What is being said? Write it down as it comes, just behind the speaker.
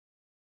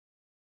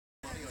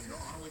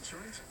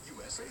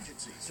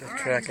The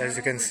track, as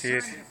you can see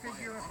it.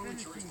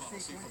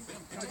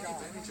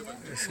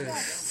 This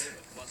is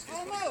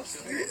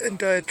the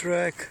entire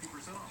track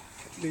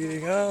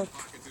leading up,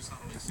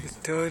 the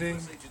turning,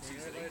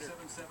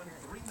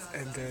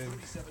 and then,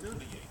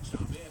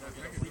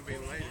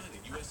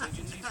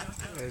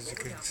 as you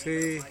can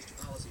see,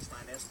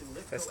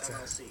 that's the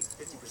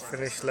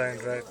finish line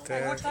right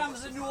there. What time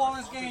is the New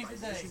Orleans game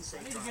today?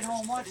 I need to get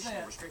home, watch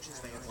that.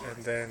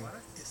 And then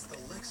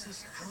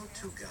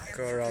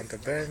go around the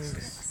bend.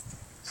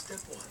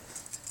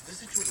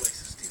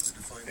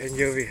 And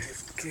here we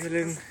have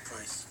Galen.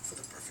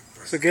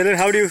 So Galen,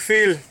 how do you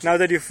feel now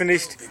that you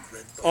finished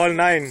all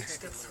 9? Is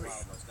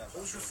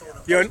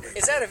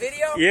that a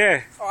video?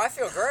 Yeah. Oh, I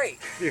feel great.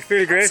 You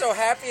feel great? I'm so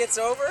happy it's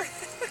over.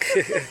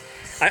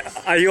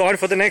 Are you on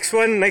for the next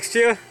one next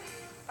year?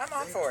 I'm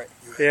on for it.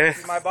 Yeah.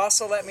 My boss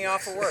will let me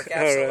off of work.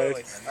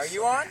 Absolutely. Right. Are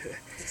you on?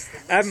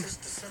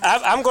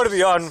 I'm going to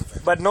be on,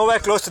 but nowhere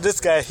close to this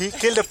guy. He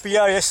killed a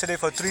PR yesterday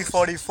for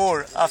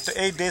 3:44 after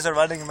 8 days of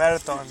running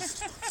marathons.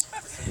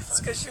 It's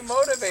because you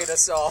motivate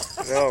us all.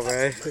 No,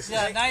 man.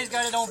 Yeah, now he's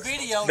got it on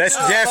video. That's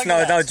too. Jeff Look now.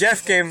 at that. Now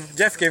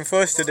Jeff came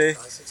first today.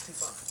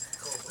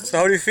 So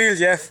how do you feel,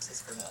 Jeff?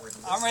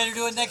 I'm ready to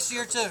do it next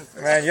year too.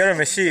 Man, you're a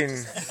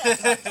machine.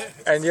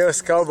 And you're a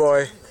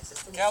cowboy.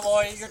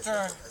 Cowboy, your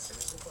turn.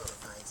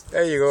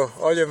 There you go.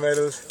 All your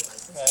medals.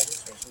 Okay.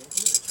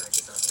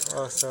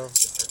 Awesome.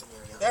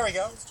 There we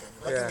go.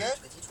 Looking Yeah. good?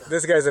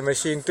 This guy's a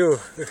machine too.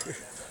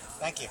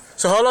 Thank you.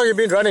 So how long you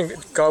been running,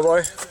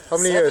 cowboy? How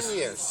many 7 years?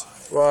 years.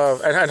 Wow.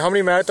 And how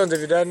many marathons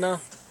have you done now?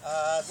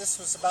 This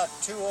was about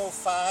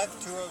 205,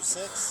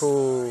 206.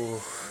 Ooh.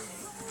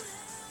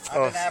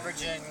 I've been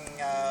averaging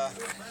a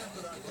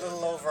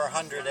little over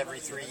 100 every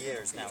 3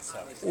 years now, so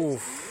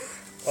Oof.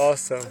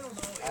 Awesome.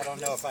 I don't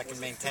know if I can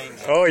maintain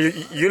that. Oh,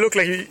 you look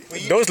like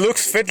those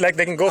looks fit like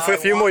they can go for a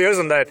few more years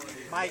on that.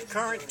 My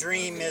current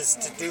dream is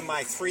to do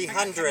my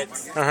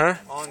 300th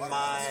on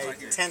my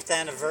 10th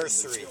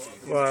anniversary,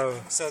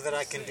 Wow. so that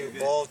I can do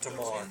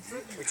Baltimore,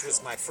 which was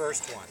my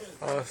first one.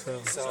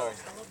 Awesome. So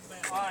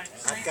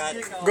I've got.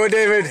 Go,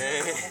 David.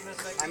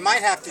 I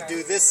might have to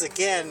do this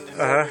again in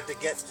order to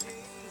get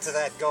to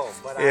that goal,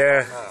 but I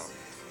don't know.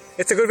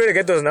 It's a good way to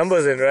get those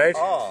numbers in, right?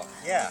 Oh,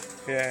 yeah.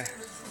 Yeah.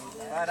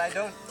 But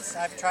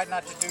I've tried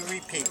not to do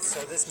repeats, so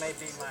this may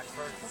be my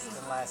first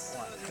and last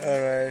one.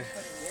 Alright.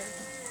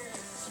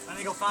 I need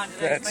to go find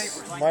today's That's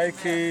papers.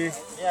 Mikey.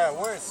 Yeah,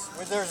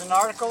 there's an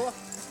article.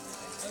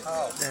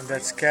 Oh. And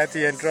that's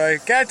Kathy and Troy.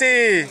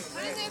 Kathy!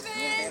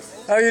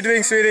 How are you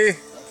doing, sweetie?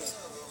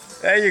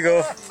 There you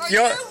go.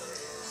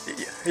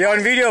 You're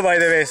on video, by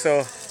the way,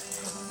 so.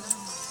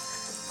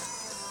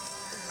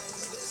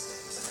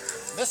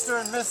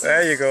 Mr. and Mrs.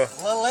 There you go.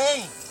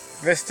 Lillian.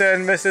 Mr.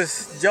 and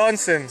Mrs.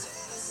 Johnson.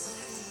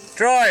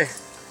 Troy!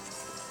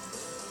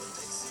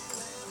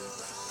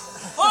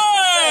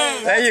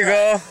 Hey! There you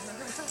go.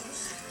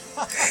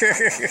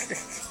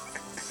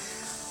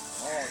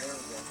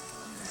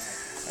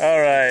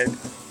 Alright.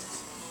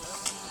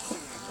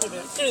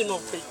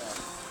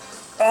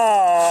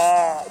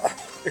 Ah,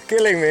 you're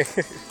killing me.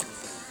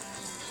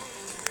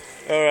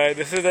 Alright,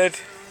 this is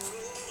it.